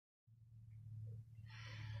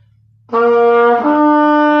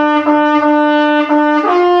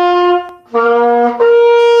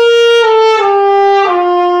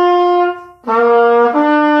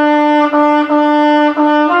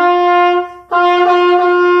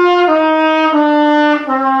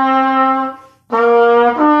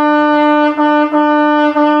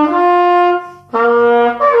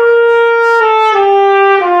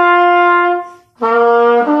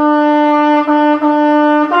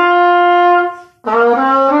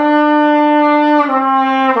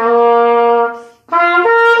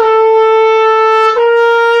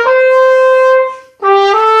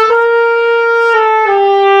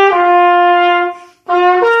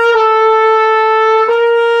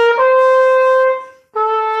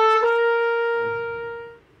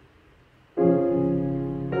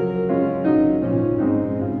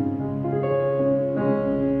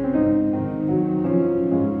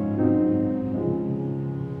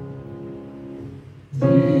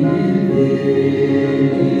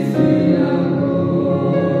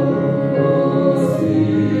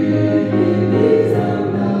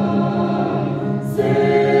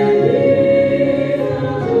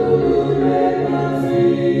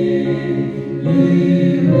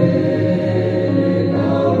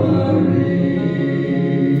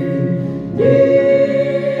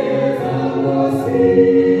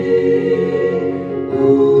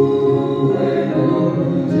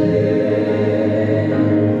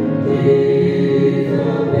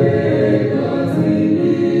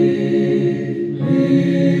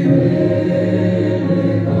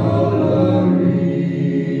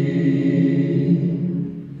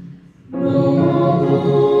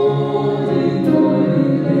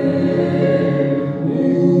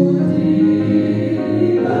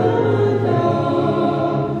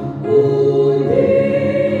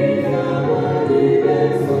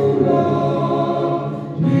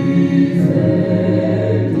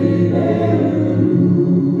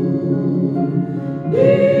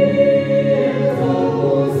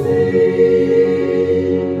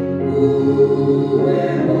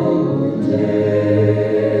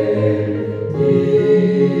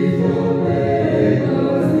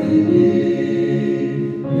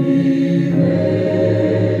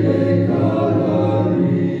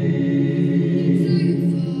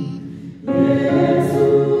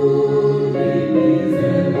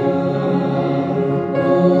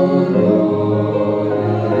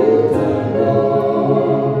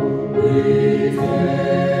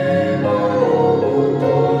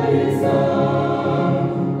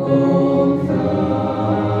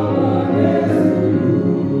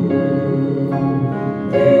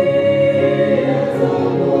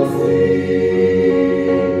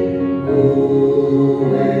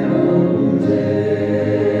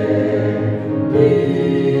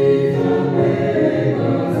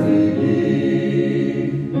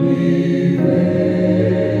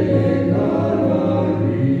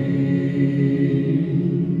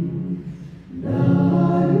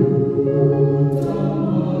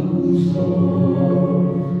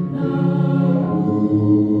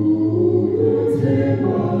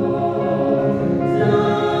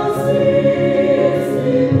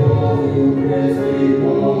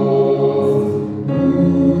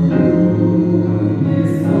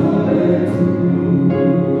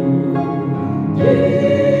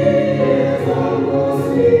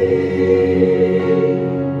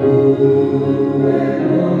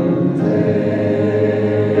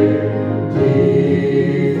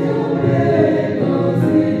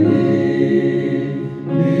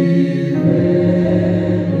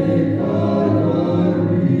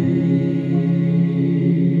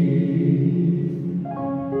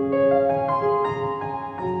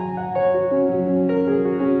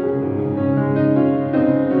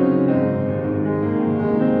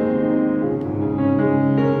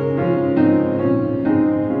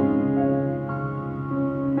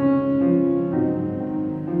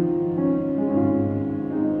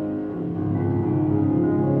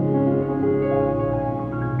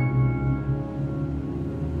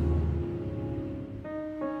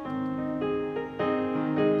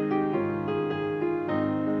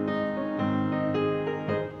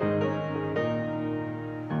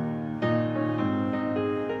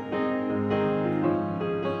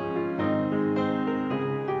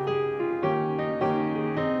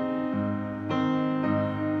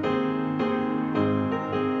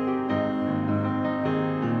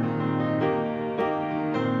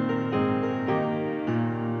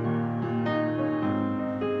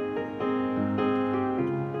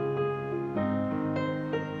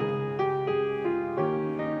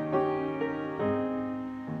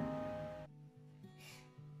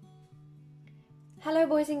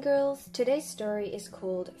boys and girls, today's story is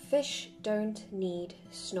called Fish Don't Need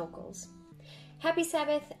Snorkels. Happy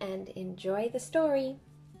Sabbath and enjoy the story.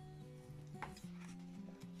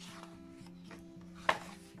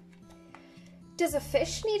 Does a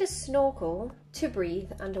fish need a snorkel to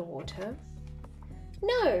breathe underwater?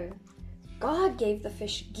 No, God gave the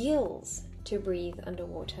fish gills to breathe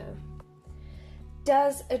underwater.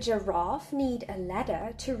 Does a giraffe need a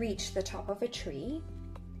ladder to reach the top of a tree?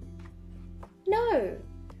 No,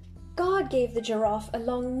 God gave the giraffe a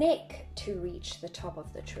long neck to reach the top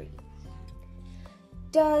of the tree.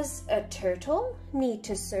 Does a turtle need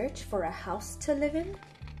to search for a house to live in?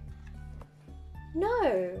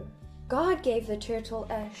 No, God gave the turtle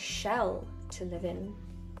a shell to live in.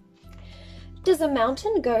 Does a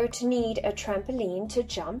mountain goat need a trampoline to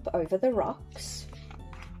jump over the rocks?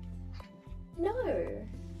 No,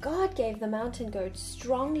 God gave the mountain goat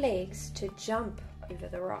strong legs to jump over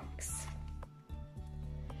the rocks.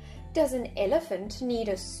 Does an elephant need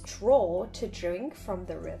a straw to drink from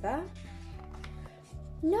the river?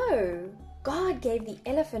 No, God gave the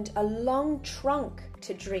elephant a long trunk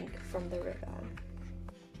to drink from the river.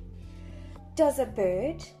 Does a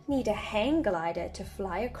bird need a hang glider to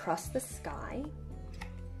fly across the sky?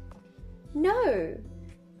 No,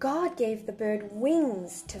 God gave the bird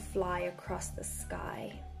wings to fly across the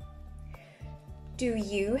sky. Do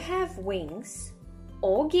you have wings,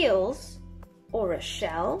 or gills, or a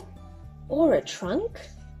shell, or a trunk?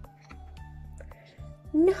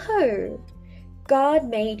 No, God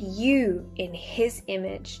made you in His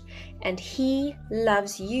image, and He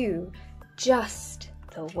loves you just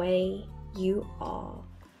the way you are.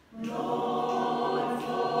 Lord,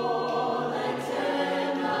 for the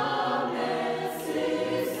tender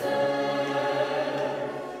mercies,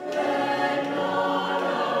 let not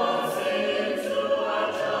our sins to our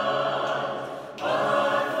child,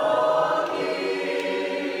 but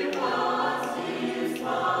forgive us His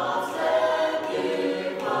past and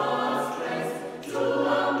give us grace to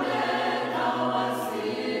amend our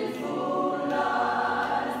sinful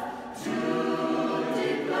life, to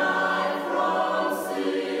decline from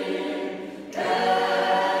sin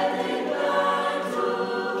and incline to virtue. But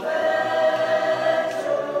we may walk with the perfect heaven,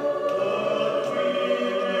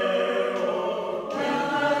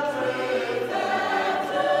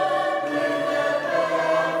 with the perfect that we may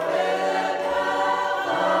walk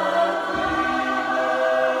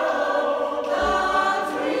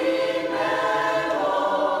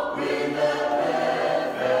with the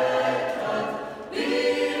perfect heart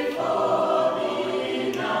before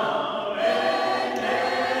Thee now and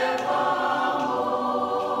evermore.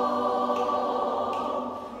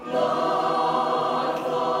 Lord,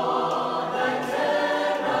 for Thy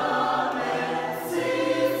tender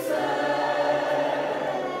mercies,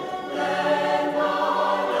 let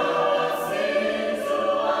not our sins to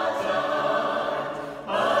our child,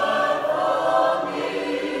 but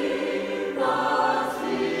forgive us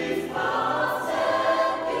His past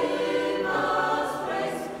and give us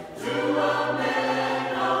grace to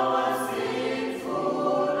amend our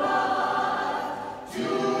sinful life, to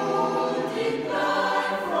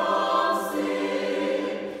decline from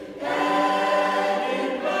sin and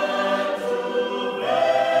incline to virtue.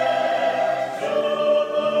 But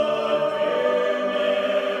we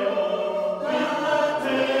may walk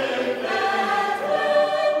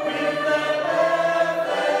with the perfect heaven, with the perfect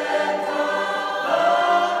heart, that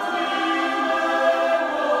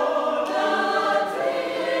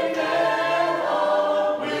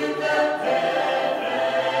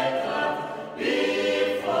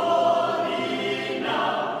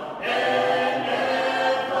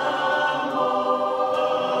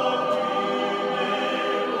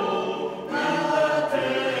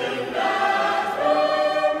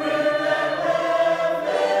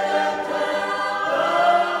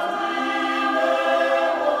we may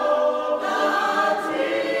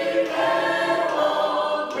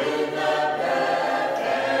walk with the perfect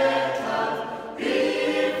heart before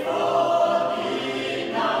Thee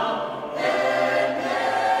now and evermore.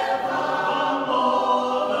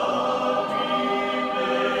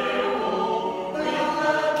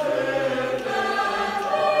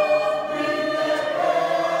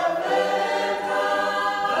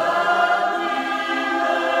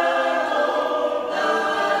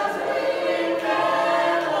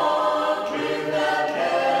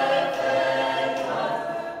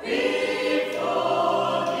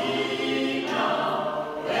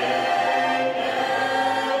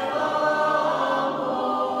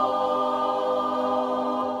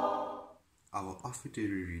 Our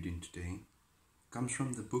offertory reading today comes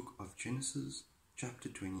from the book of Genesis, chapter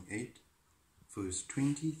 28, verse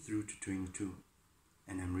 20 through to 22,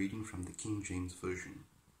 and I'm reading from the King James Version.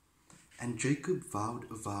 And Jacob vowed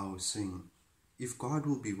a vow, saying, If God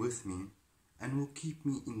will be with me, and will keep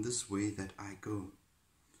me in this way that I go,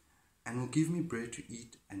 and will give me bread to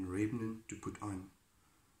eat and raiment to put on,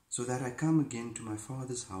 so that I come again to my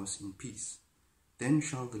father's house in peace, then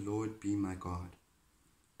shall the Lord be my God.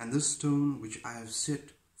 And this stone which I have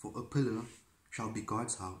set for a pillar shall be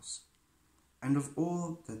God's house. And of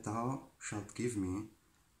all that thou shalt give me,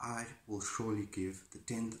 I will surely give the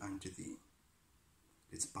 10th unto thee.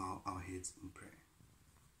 Let's bow our heads in prayer.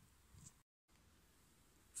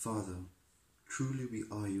 Father, truly we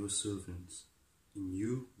are your servants. In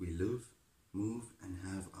you we live, move, and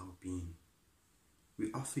have our being.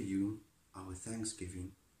 We offer you our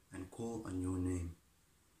thanksgiving and call on your name.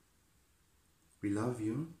 We love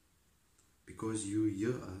you because you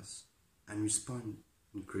hear us and respond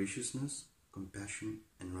in graciousness, compassion,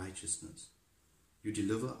 and righteousness. You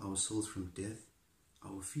deliver our souls from death,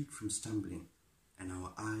 our feet from stumbling, and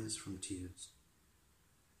our eyes from tears.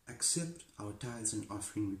 Accept our tithes and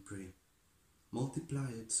offering, we pray. Multiply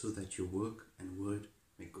it so that your work and word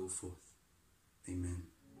may go forth. Amen.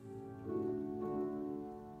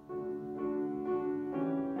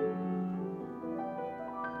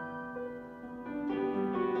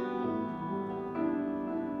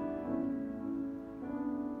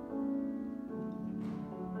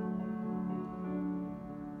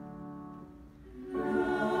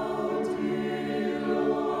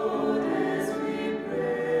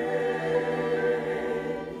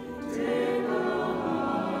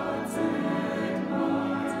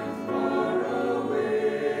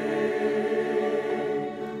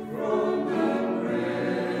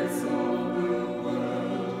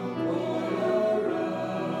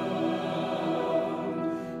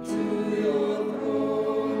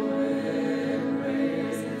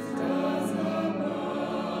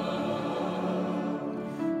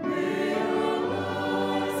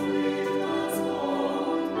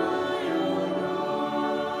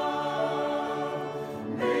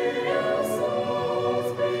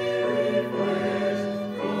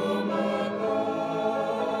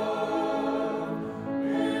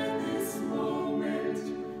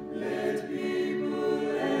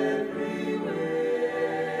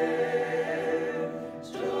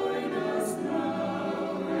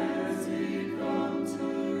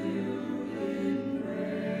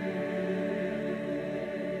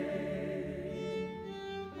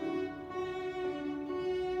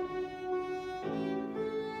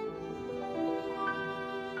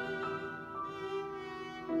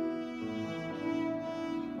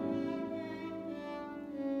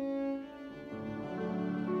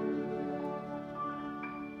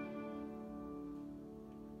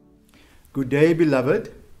 Good day, beloved.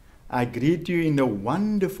 I greet you in the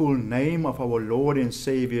wonderful name of our Lord and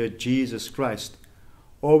Savior, Jesus Christ.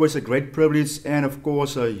 Always a great privilege and, of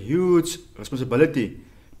course, a huge responsibility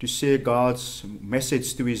to share God's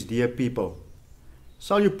message to His dear people.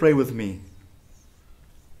 Shall you pray with me?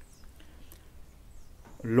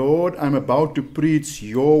 Lord, I'm about to preach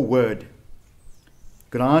your word.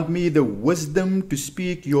 Grant me the wisdom to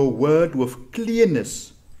speak your word with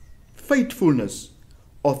clearness, faithfulness,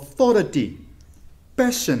 authority,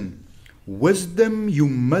 passion, wisdom,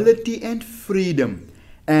 humility, and freedom.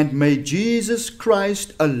 And may Jesus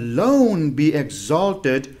Christ alone be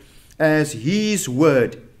exalted as His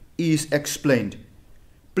word is explained.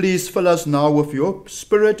 Please fill us now with your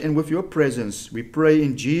Spirit and with your presence. We pray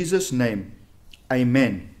in Jesus' name.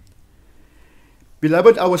 Amen.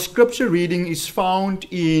 Beloved, our scripture reading is found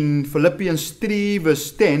in Philippians 3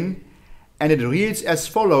 verse 10, and it reads as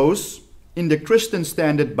follows in the Christian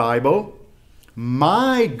Standard Bible.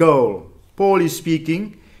 My goal, Paul is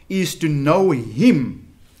speaking, is to know Him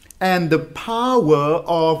and the power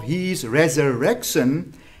of His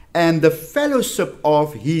resurrection and the fellowship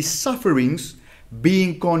of His sufferings,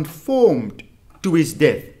 being conformed to His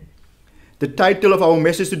death. The title of our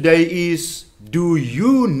message today is, Do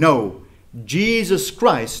You Know Jesus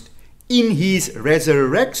Christ in His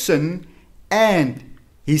resurrection and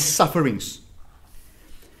His sufferings?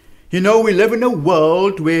 You know, we live in a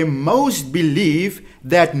world where most believe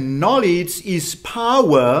that knowledge is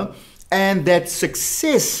power and that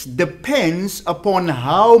success depends upon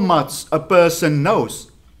how much a person knows.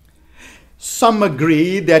 Some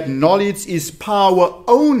agree that knowledge is power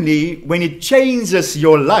only when it changes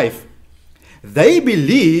your life. They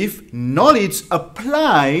believe knowledge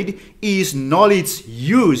applied is knowledge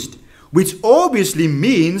used, which obviously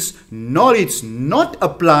means knowledge not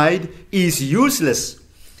applied is useless.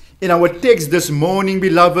 In our text this morning,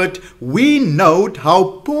 beloved, we note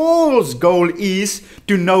how Paul's goal is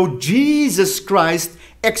to know Jesus Christ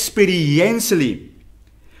experientially.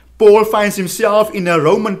 Paul finds himself in a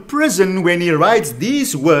Roman prison when he writes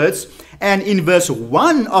these words, and in verse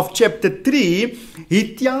 1 of chapter 3,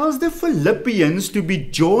 he tells the Philippians to be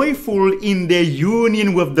joyful in their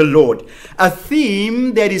union with the Lord, a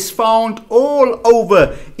theme that is found all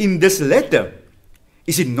over in this letter.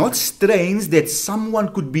 Is it not strange that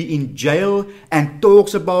someone could be in jail and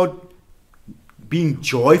talks about being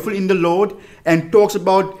joyful in the Lord and talks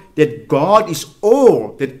about that God is all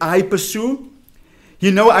that I pursue? You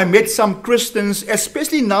know, I met some Christians,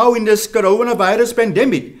 especially now in this coronavirus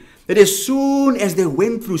pandemic, that as soon as they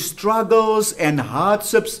went through struggles and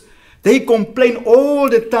hardships, they complain all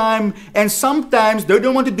the time, and sometimes they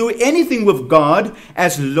don't want to do anything with God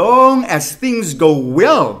as long as things go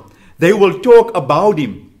well. They will talk about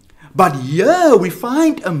Him. But here we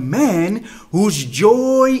find a man whose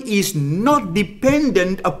joy is not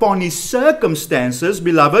dependent upon his circumstances,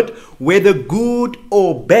 beloved, whether good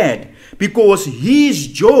or bad, because his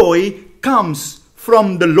joy comes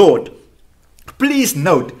from the Lord. Please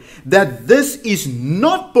note that this is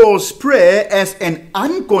not Paul's prayer as an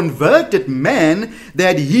unconverted man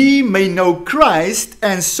that he may know Christ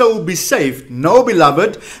and so be saved. No,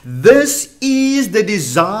 beloved, this is the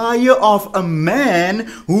desire of a man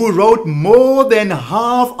who wrote more than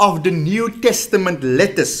half of the New Testament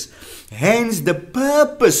letters. Hence, the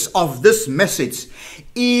purpose of this message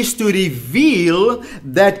is to reveal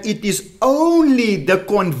that it is only the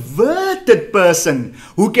converted person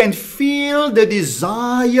who can feel the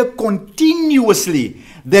desire continuously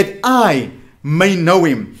that I may know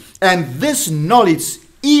Him. And this knowledge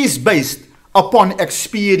is based upon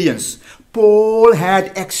experience. Paul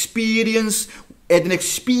had an experience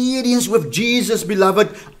with Jesus,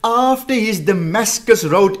 beloved, after his Damascus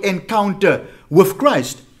Road encounter with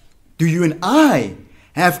Christ. Do you and I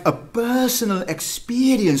have a personal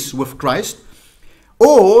experience with Christ?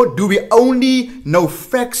 Or do we only know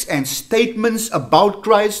facts and statements about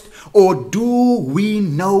Christ? Or do we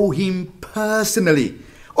know Him personally?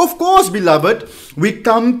 Of course, beloved, we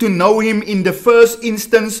come to know Him in the first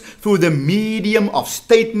instance through the medium of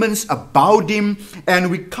statements about Him, and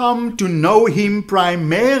we come to know Him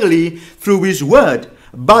primarily through His Word.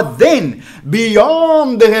 But then,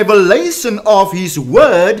 beyond the revelation of His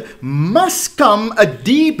Word, must come a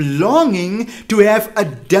deep longing to have a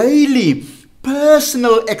daily,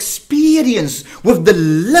 personal experience with the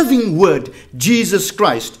living Word, Jesus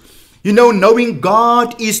Christ. You know, knowing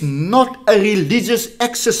God is not a religious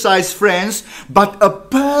exercise, friends, but a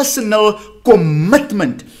personal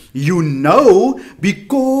commitment. You know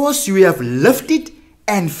because you have lived it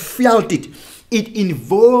and felt it. It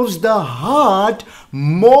involves the heart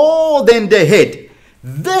more than the head.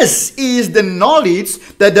 This is the knowledge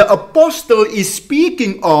that the apostle is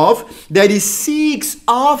speaking of, that he seeks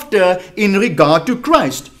after in regard to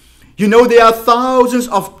Christ. You know, there are thousands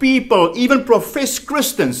of people, even professed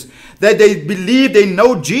Christians, that they believe they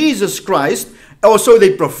know Jesus Christ, or so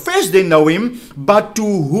they profess they know Him, but to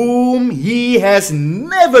whom He has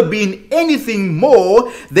never been anything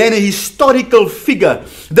more than a historical figure.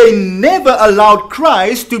 They never allowed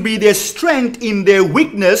Christ to be their strength in their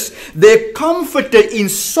weakness, their comforter in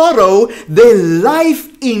sorrow, their life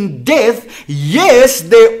in death. Yes,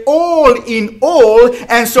 they're all in all.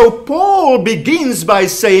 And so Paul begins by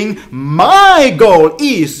saying, my goal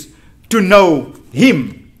is to know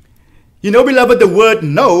Him. You know, beloved, the word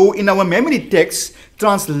know in our memory text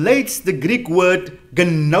translates the Greek word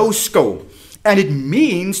gnosko, and it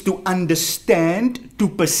means to understand, to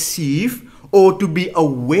perceive, or to be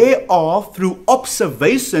aware of through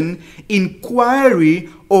observation, inquiry,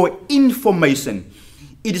 or information.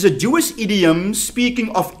 It is a Jewish idiom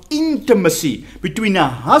speaking of intimacy between a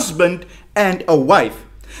husband and a wife.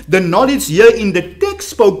 The knowledge here in the text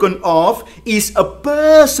spoken of is a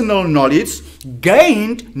personal knowledge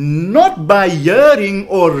gained not by hearing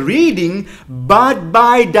or reading, but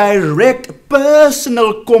by direct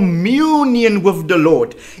personal communion with the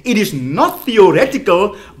Lord. It is not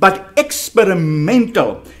theoretical, but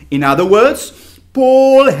experimental. In other words,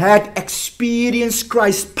 Paul had experienced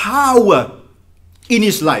Christ's power in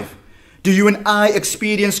his life. Do you and I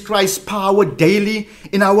experience Christ's power daily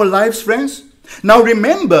in our lives, friends? Now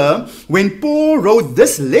remember, when Paul wrote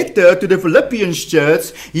this letter to the Philippians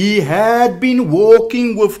church, he had been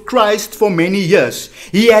walking with Christ for many years.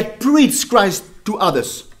 He had preached Christ to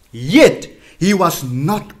others. Yet, he was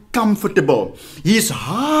not comfortable. His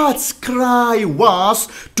heart's cry was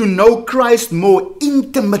to know Christ more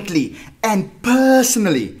intimately and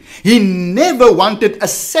personally. He never wanted a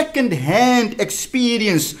second-hand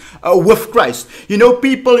experience with Christ. You know,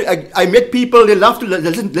 people, I met people, they love to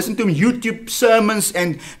listen to YouTube sermons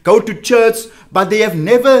and go to church, but they have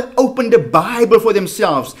never opened the Bible for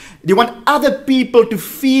themselves. They want other people to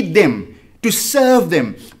feed them, to serve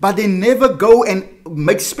them, but they never go and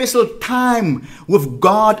make special time with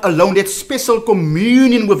God alone, that special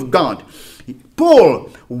communion with God.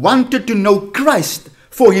 Paul wanted to know Christ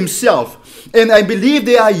for himself. And I believe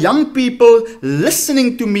there are young people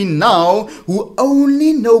listening to me now who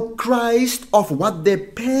only know Christ of what their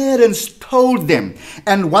parents told them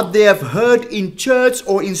and what they have heard in church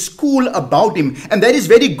or in school about him. And that is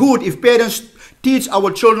very good if parents teach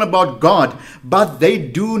our children about God, but they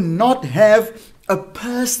do not have a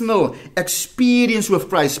personal experience with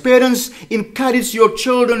Christ. Parents, encourage your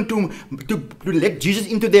children to let Jesus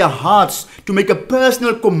into their hearts, to make a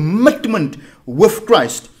personal commitment with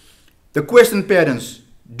Christ. The question, parents,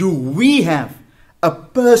 do we have a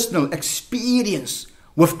personal experience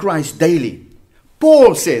with Christ daily?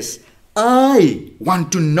 Paul says, I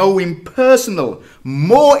want to know him personal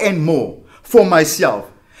more and more for myself.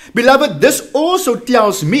 Beloved, this also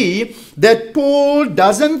tells me that Paul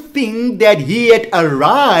doesn't think that he had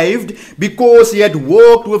arrived because he had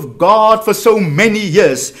walked with God for so many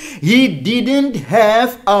years. He didn't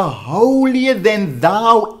have a holier than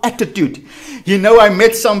thou attitude. You know, I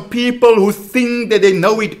met some people who think that they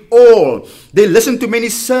know it all. They listen to many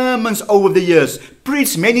sermons over the years,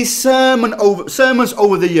 preach many sermons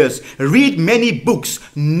over the years, read many books,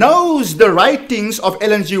 knows the writings of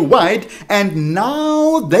Ellen G. White, and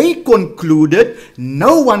now they concluded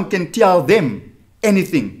no one can tell them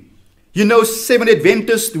anything. You know, Seventh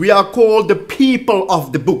Adventists, we are called the people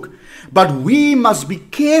of the book. But we must be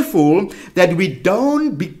careful that we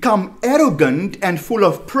don't become arrogant and full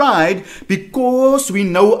of pride because we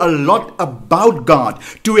know a lot about God.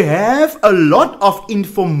 To have a lot of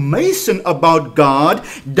information about God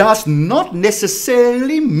does not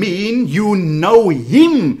necessarily mean you know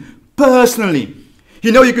Him personally.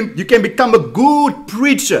 You know, you can become a good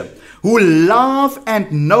preacher who love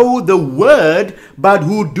and know the Word, but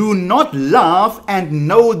who do not love and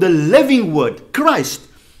know the living Word, Christ.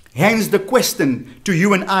 Hence the question to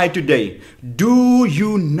you and I today. Do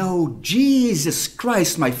you know Jesus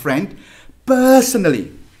Christ, my friend,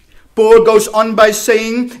 personally? Paul goes on by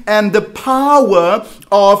saying, and the power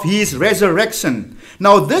of his resurrection.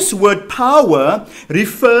 Now this word power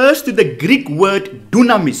refers to the Greek word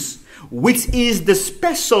dunamis, which is the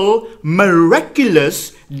special,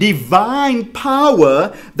 miraculous, divine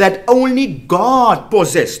power that only God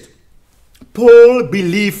possessed. Paul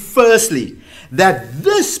believed firstly that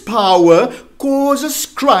this power causes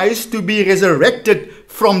Christ to be resurrected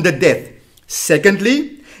from the dead.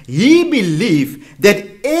 Secondly, he believed that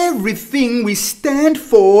everything we stand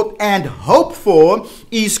for and hope for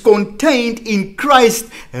is contained in Christ's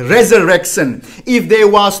resurrection. If there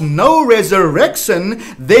was no resurrection,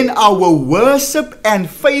 then our worship and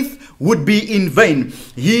faith would be in vain.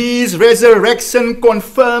 His resurrection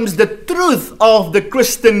confirms the truth of the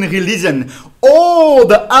Christian religion. All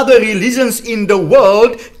the other religions in the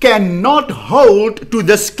world cannot hold to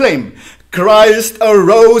this claim. Christ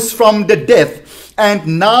arose from the dead,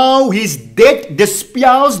 and now his death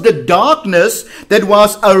dispels the darkness that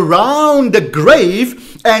was around the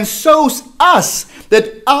grave and shows us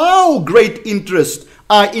that our great interests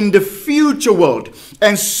are in the future world.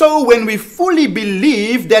 And so when we fully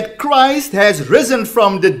believe that Christ has risen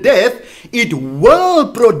from the dead, it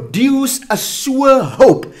will produce a sure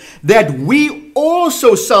hope that we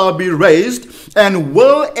also shall be raised, and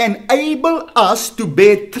will enable us to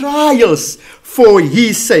bear trials for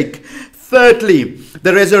his sake. Thirdly,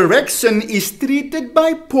 the resurrection is treated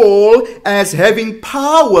by Paul as having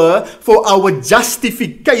power for our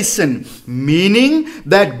justification, meaning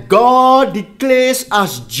that God declares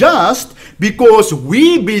us just because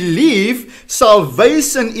we believe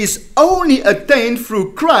salvation is only attained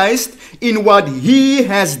through Christ in what he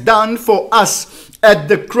has done for us at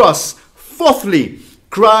the cross. Fourthly,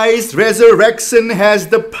 Christ's resurrection has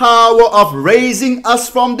the power of raising us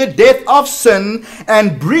from the death of sin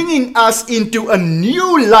and bringing us into a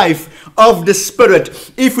new life of the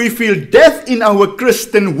Spirit. If we feel death in our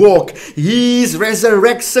Christian walk, His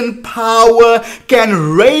resurrection power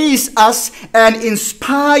can raise us and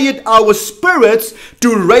inspire our spirits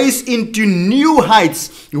to raise into new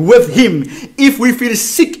heights with Him. If we feel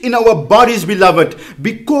sick in our bodies, beloved,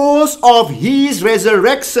 because of His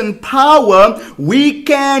resurrection power, we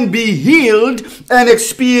can be healed and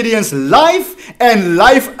experience life and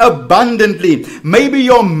life abundantly. Maybe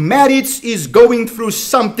your marriage is going through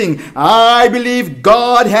something. I believe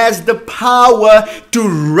God has the power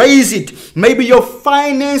to raise it. Maybe your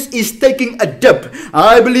finance is taking a dip.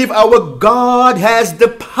 I believe our God has the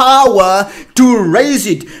power to raise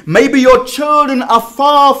it. Maybe your children are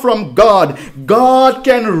far from God. God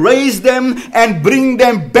can raise them and bring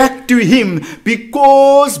them back to Him,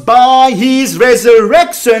 because by His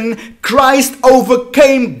resurrection, Christ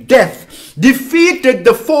overcame death, defeated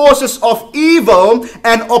the forces of evil,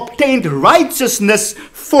 and obtained righteousness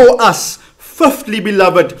for us. Fifthly,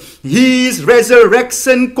 beloved, His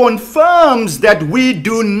resurrection confirms that we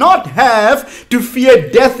do not have to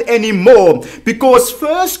fear death anymore, because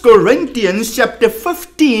 1 Corinthians chapter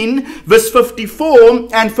 15 verse 54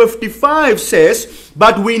 and 55 says,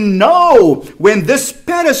 "But we know when this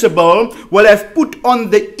perishable will have put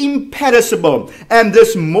on the imperishable, and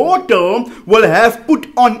this mortal will have put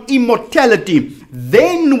on immortality,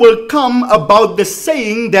 then will come about the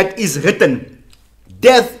saying that is written,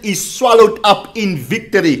 death is swallowed up in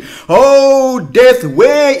victory. Oh, death,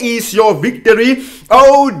 where is your victory?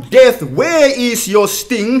 Oh, death, where is your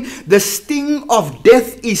sting? The sting of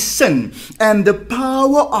death is sin, and the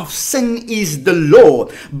power of sin is the law.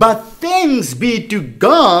 But thanks be to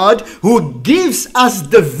God who gives us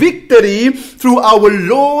the victory through our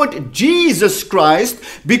Lord Jesus Christ,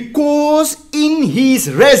 because in His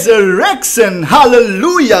resurrection,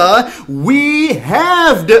 hallelujah, we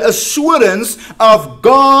have the assurance of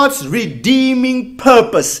God's redeeming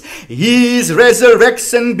purpose. His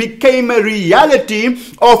resurrection became a reality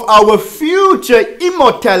of our future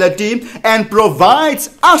immortality and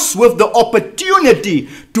provides us with the opportunity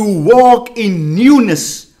to walk in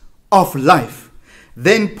newness of life.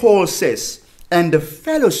 Then Paul says, and the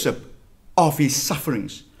fellowship of His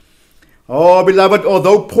sufferings. Oh, beloved,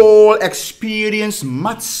 although Paul experienced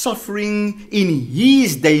much suffering in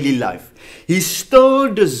his daily life, he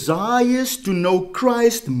still desires to know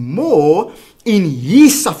Christ more in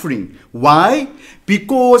his suffering. Why?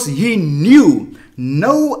 Because he knew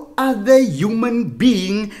no other human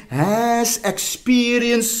being has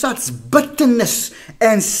experienced such bitterness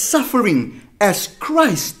and suffering as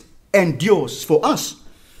Christ endures for us.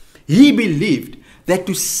 He believed that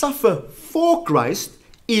to suffer for Christ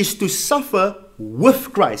is to suffer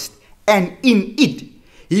with Christ, and in it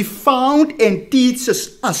he found and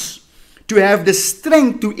teaches us to have the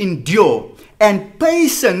strength to endure and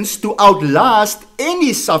patience to outlast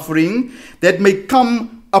any suffering that may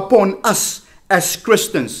come upon us as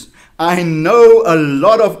Christians. I know a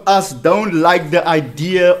lot of us don't like the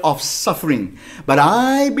idea of suffering, but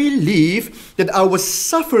I believe that our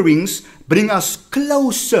sufferings bring us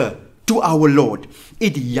closer to our Lord.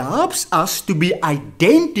 It helps us to be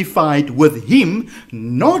identified with Him,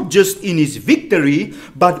 not just in His victory,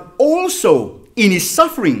 but also in His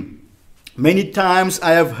suffering. Many times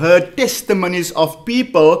I have heard testimonies of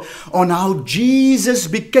people on how Jesus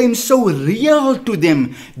became so real to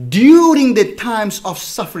them during the times of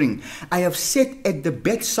suffering. I have sat at the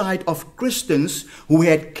bedside of Christians who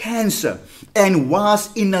had cancer and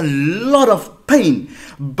was in a lot of pain,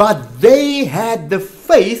 but they had the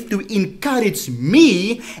faith to encourage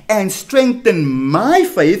me and strengthen my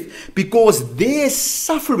faith, because their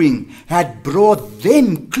suffering had brought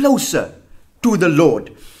them closer to the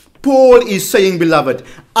Lord. Paul is saying, beloved,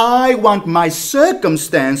 I want my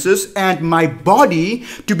circumstances and my body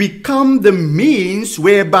to become the means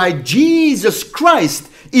whereby Jesus Christ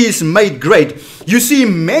is made great. You see,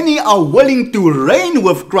 many are willing to reign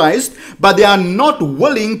with Christ, but they are not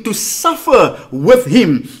willing to suffer with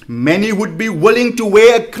Him. Many would be willing to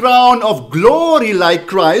wear a crown of glory like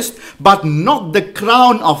Christ, but not the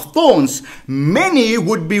crown of thorns. Many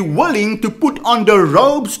would be willing to put on the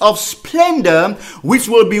robes of splendor, which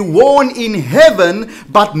will be worn in heaven,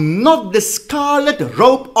 but not the scarlet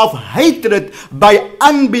robe of hatred by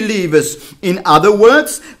unbelievers. In other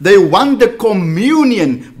words, they want the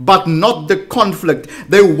communion, but not the conflict.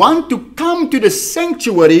 They want to come to the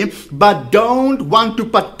sanctuary, but don't want to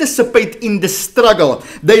participate in the struggle.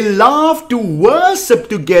 They love to worship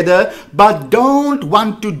together, but don't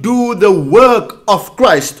want to do the work of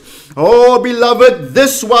Christ. Oh, beloved,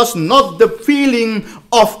 this was not the feeling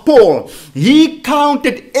of Paul. He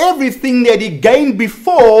counted everything that he gained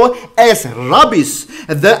before as rubbish.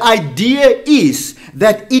 The idea is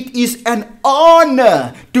that it is an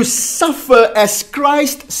honor to suffer as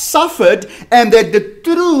Christ suffered, and that the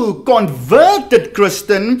true converted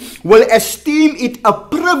Christian will esteem it a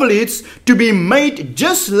privilege to be made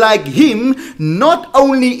just like him, not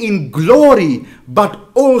only in glory but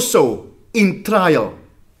also in trial.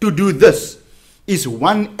 To do this is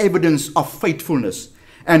one evidence of faithfulness,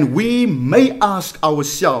 and we may ask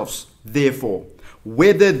ourselves, therefore,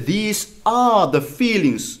 whether these are the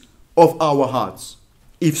feelings of our hearts.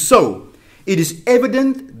 If so, it is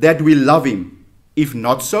evident that we love him. If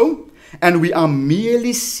not so, and we are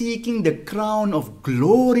merely seeking the crown of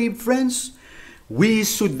glory, friends, we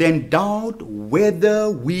should then doubt whether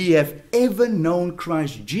we have ever known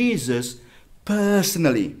Christ Jesus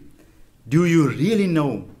personally. Do you really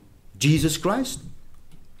know Jesus Christ?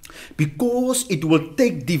 Because it will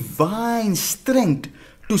take divine strength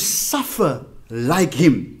to suffer like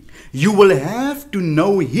him. You will have to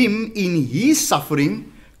know him in his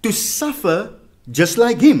suffering to suffer just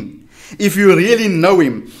like him. If you really know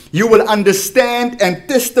him, you will understand and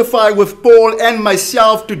testify with Paul and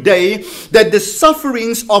myself today that the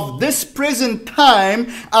sufferings of this present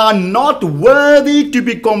time are not worthy to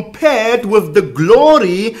be compared with the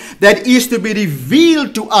glory that is to be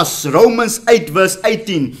revealed to us. Romans 8 verse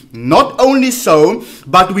 18. Not only so,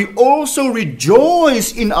 but we also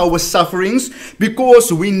rejoice in our sufferings,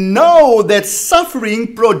 because we know that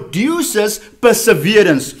suffering produces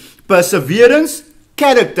perseverance. Perseverance,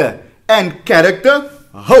 character, and character,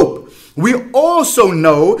 hope. We also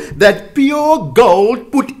know that pure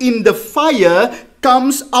gold put in the fire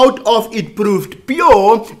comes out of it proved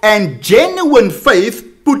pure, and genuine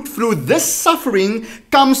faith put through this suffering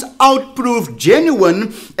comes out proved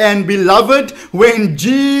genuine. And beloved, when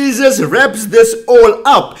Jesus wraps this all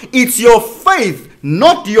up, it's your faith,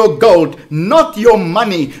 not your gold, not your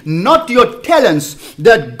money, not your talents,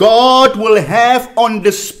 that God will have on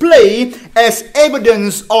display as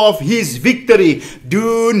evidence of his victory.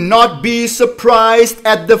 Do not be surprised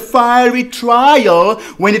at the fiery trial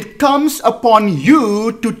when it comes upon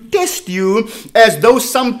you to test you as though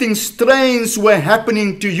something strange were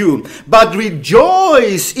happening to you. But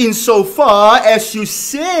rejoice insofar as you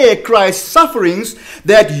share Christ's sufferings,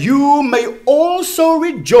 that you may also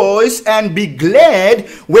rejoice and be glad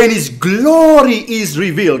when his glory is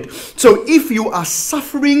revealed. So if you are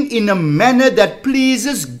suffering in a manner that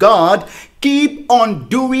pleases God, keep on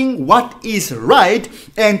doing what is right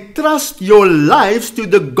and trust your lives to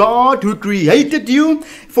the God who created you,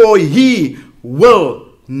 for he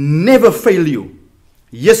will never fail you.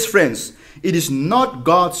 Yes, friends, it is not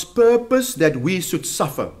God's purpose that we should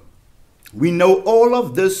suffer. We know all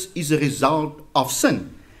of this is a result of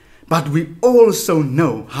sin. But we also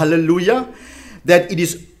know, hallelujah, that it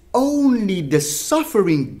is only the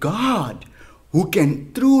suffering God who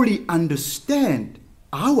can truly understand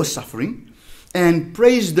our suffering. And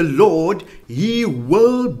praise the Lord, he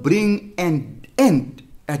will bring an end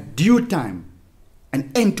at due time,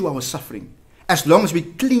 an end to our suffering. As long as we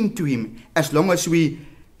cling to him, as long as we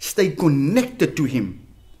stay connected to him,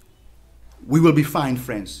 we will be fine,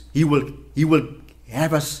 friends. He will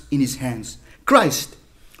have us in his hands. Christ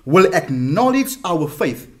will acknowledge our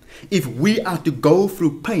faith if we are to go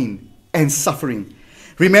through pain and suffering.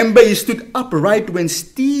 Remember, he stood upright when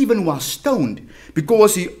Stephen was stoned,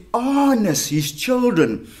 because he honors his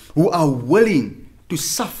children who are willing to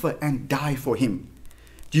suffer and die for him.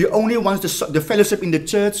 Do you only want the fellowship in the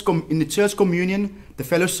church, communion, the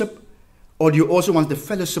fellowship, or do you also want the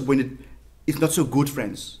fellowship when it's not so good,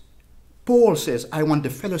 friends? Paul says, I want the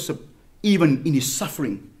fellowship even in his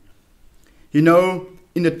suffering. You know,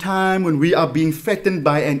 in the time when we are being threatened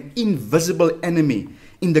by an invisible enemy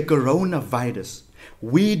in the coronavirus,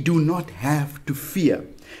 we do not have to fear,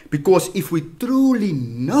 because if we truly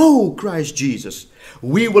know Christ Jesus,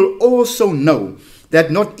 we will also know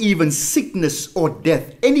that not even sickness or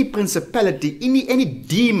death, any principality, any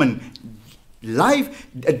demon, life,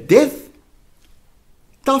 death,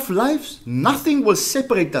 tough lives, nothing will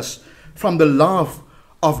separate us from the love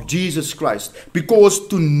of Jesus Christ, because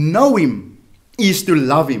to know him is to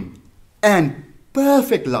love him, and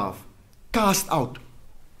perfect love cast out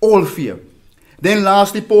all fear. Then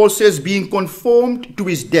lastly, Paul says, being conformed to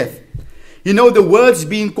his death. You know, the words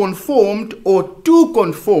being conformed or to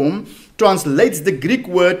conform translates the Greek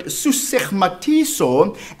word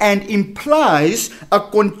susegmatizo and implies a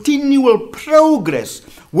continual progress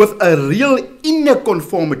with a real inner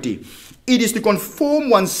conformity. It is to conform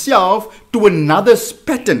oneself to another's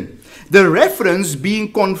pattern. The reference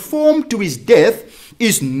being conformed to his death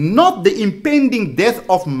is not the impending death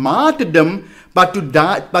of martyrdom, but to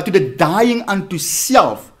the dying unto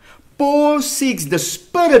self. Paul seeks the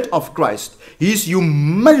Spirit of Christ, his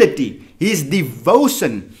humility, his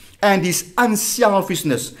devotion, and his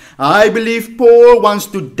unselfishness. I believe Paul wants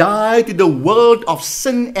to die to the world of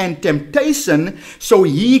sin and temptation so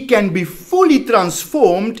he can be fully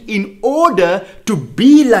transformed in order to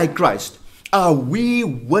be like Christ. Are we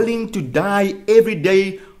willing to die every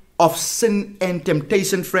day of sin and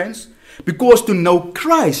temptation, friends? Because to know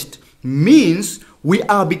Christ means we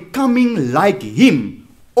are becoming like him,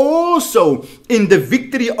 also in the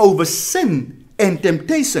victory over sin and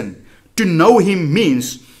temptation. To know him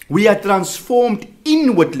means we are transformed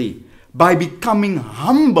inwardly by becoming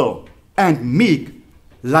humble and meek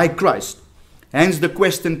like Christ. Hence the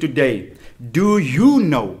question today, do you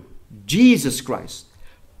know Jesus Christ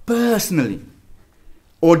personally?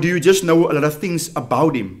 Or do you just know a lot of things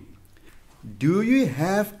about him? Do you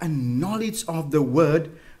have a knowledge of the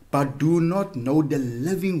word but do not know the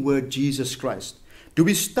living word Jesus Christ? Do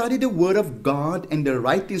we study the word of God and the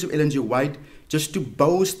writings of Ellen G. White just to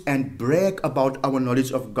boast and brag about our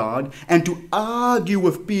knowledge of God and to argue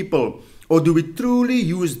with people? Or do we truly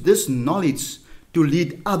use this knowledge to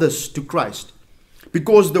lead others to Christ?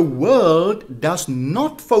 Because the world does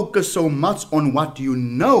not focus so much on what you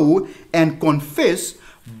know and confess,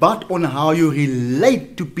 but on how you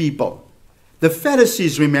relate to people. The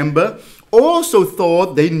Pharisees, remember, also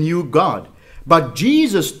thought they knew God. But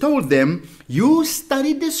Jesus told them, you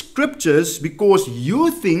study the scriptures because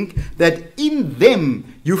you think that in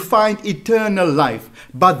them you find eternal life.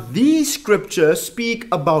 But these scriptures speak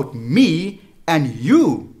about me and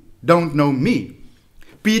you don't know me.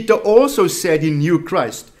 Peter also said he knew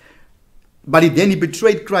Christ, but then he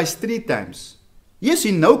betrayed Christ 3 times. Yes,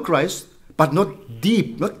 he knew Christ, but not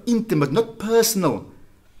deep, not intimate, not personal.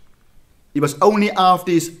 It was only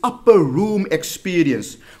after his upper room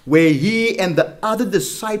experience where he and the other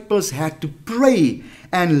disciples had to pray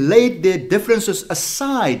and laid their differences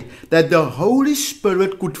aside that the Holy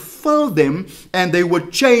Spirit could fill them and they were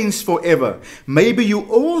changed forever. Maybe you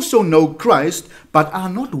also know Christ but are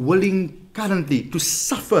not willing currently to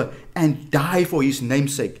suffer and die for his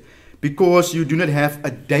namesake because you do not have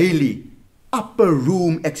a daily upper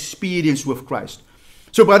room experience with Christ.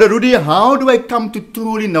 So Brother Rudy, how do I come to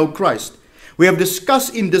truly know Christ? We have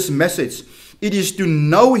discussed in this message, it is to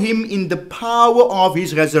know him in the power of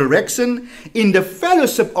his resurrection, in the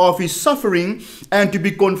fellowship of his suffering, and to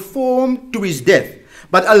be conformed to his death.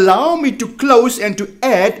 But allow me to close and to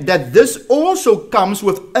add that this also comes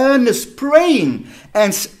with earnest praying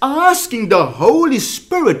and asking the Holy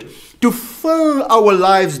Spirit to fill our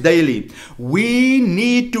lives daily. We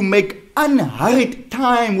need to make unhurried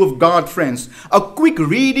time with God, friends. A quick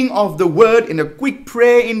reading of the word and a quick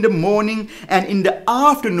prayer in the morning and in the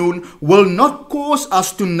afternoon will not cause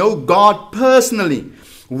us to know God personally.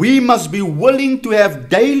 We must be willing to have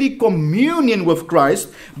daily communion with Christ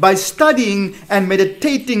by studying and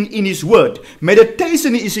meditating in his word.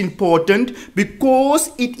 Meditation is important because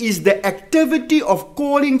it is the activity of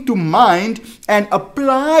calling to mind and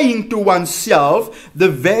applying to oneself the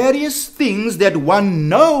various things that one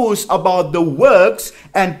knows about the works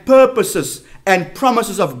and purposes and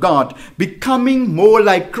promises of God. Becoming more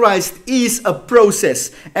like Christ is a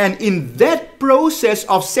process, and in that process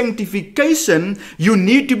of sanctification you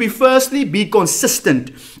need to firstly be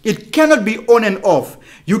consistent. It cannot be on and off.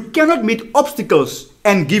 You cannot meet obstacles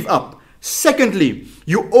and give up. Secondly,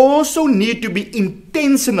 you also need to be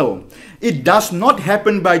intentional. It does not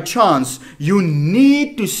happen by chance. You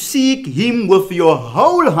need to seek him with your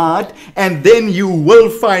whole heart, and then you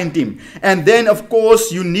will find him. And then, of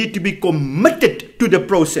course, you need to be committed to the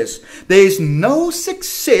process. There is no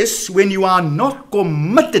success when you are not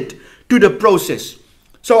committed to the process.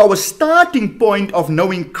 So our starting point of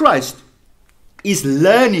knowing Christ is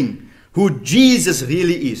learning who Jesus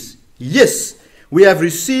really is. Yes, we have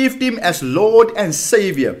received him as Lord and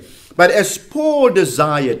Savior. But as Paul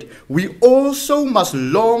desired, we also must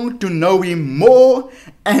long to know him more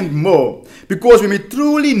and more. Because when we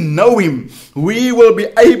truly know him, we will be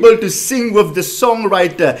able to sing with the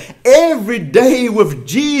songwriter, every day with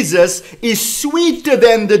Jesus is sweeter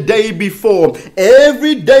than the day before.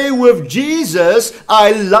 Every day with Jesus,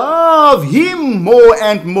 I love him more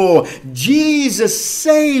and more. Jesus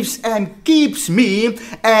saves and keeps me,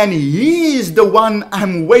 and he is the one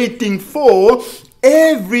I'm waiting for.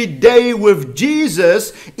 Every day with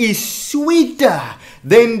Jesus is sweeter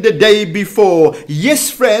than the day before. Yes,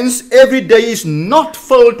 friends, every day is not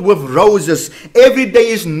filled with roses. Every day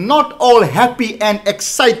is not all happy and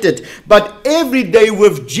excited. But every day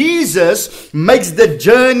with Jesus makes the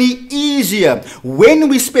journey easier. When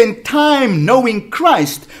we spend time knowing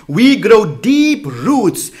Christ, we grow deep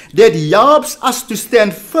roots that helps us to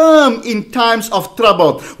stand firm in times of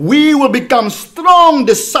trouble. We will become strong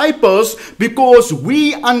disciples because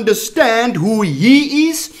we understand who He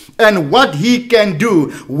is and what He can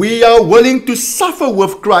do. We are willing to suffer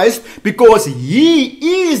with Christ because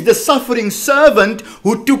He is the suffering servant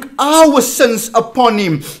who took our sins upon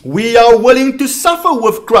Him. We are willing to suffer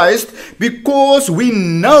with Christ because we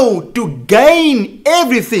know to gain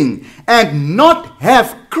everything and not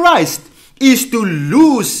have Christ is to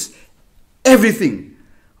lose everything.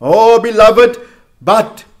 Oh, beloved,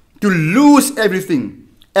 but to lose everything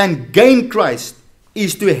and gain Christ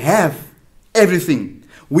is to have everything.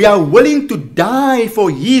 We are willing to die for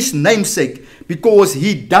His namesake because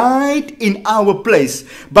He died in our place.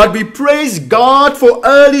 But we praise God for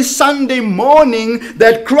early Sunday morning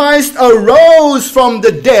that Christ arose from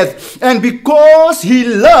the dead. And because He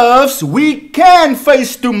loves, we can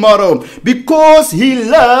face tomorrow. Because He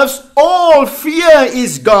loves, all fear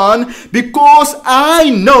is gone. Because I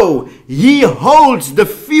know He holds the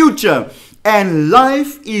future. And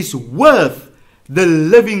life is worth the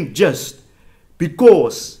living just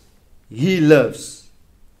because He lives.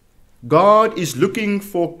 God is looking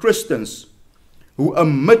for Christians who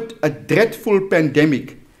amid a dreadful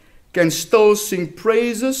pandemic can still sing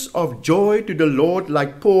praises of joy to the Lord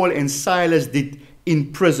like Paul and Silas did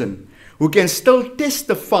in prison, who can still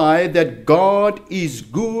testify that God is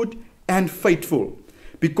good and faithful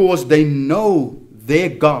because they know their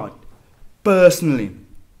God personally.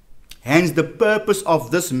 Hence, the purpose of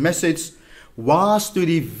this message was to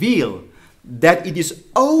reveal that it is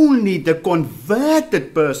only the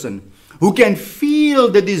converted person who can feel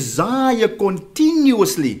the desire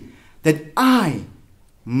continuously that I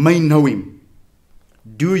may know Him.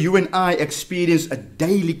 Do you and I experience a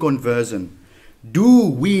daily conversion? Do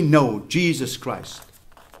we know Jesus Christ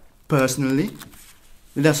personally?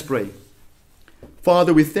 Let us pray.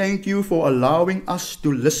 Father, we thank You for allowing us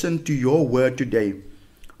to listen to Your word today.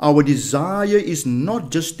 Our desire is not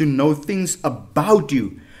just to know things about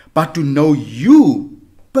You, but to know You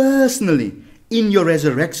personally in Your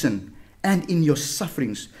resurrection and in Your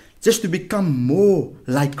sufferings, just to become more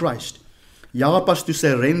like Christ. Help us to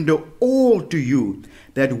surrender all to You,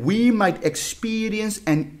 that we might experience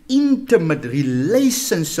an intimate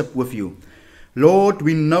relationship with You. Lord,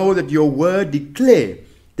 we know that Your word declares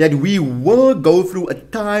that we will go through a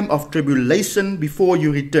time of tribulation before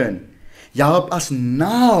You return. Help us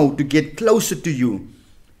now to get closer to You,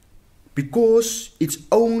 because it's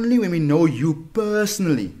only when we know You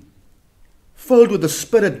personally, filled with the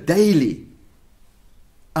Spirit daily,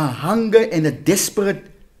 a hunger and a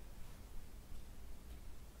desperate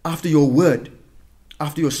after Your word,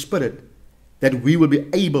 after Your Spirit, that we will be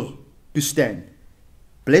able to stand.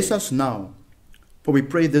 Bless us now, for we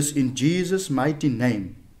pray this in Jesus' mighty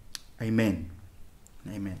name. Amen.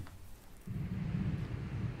 Amen.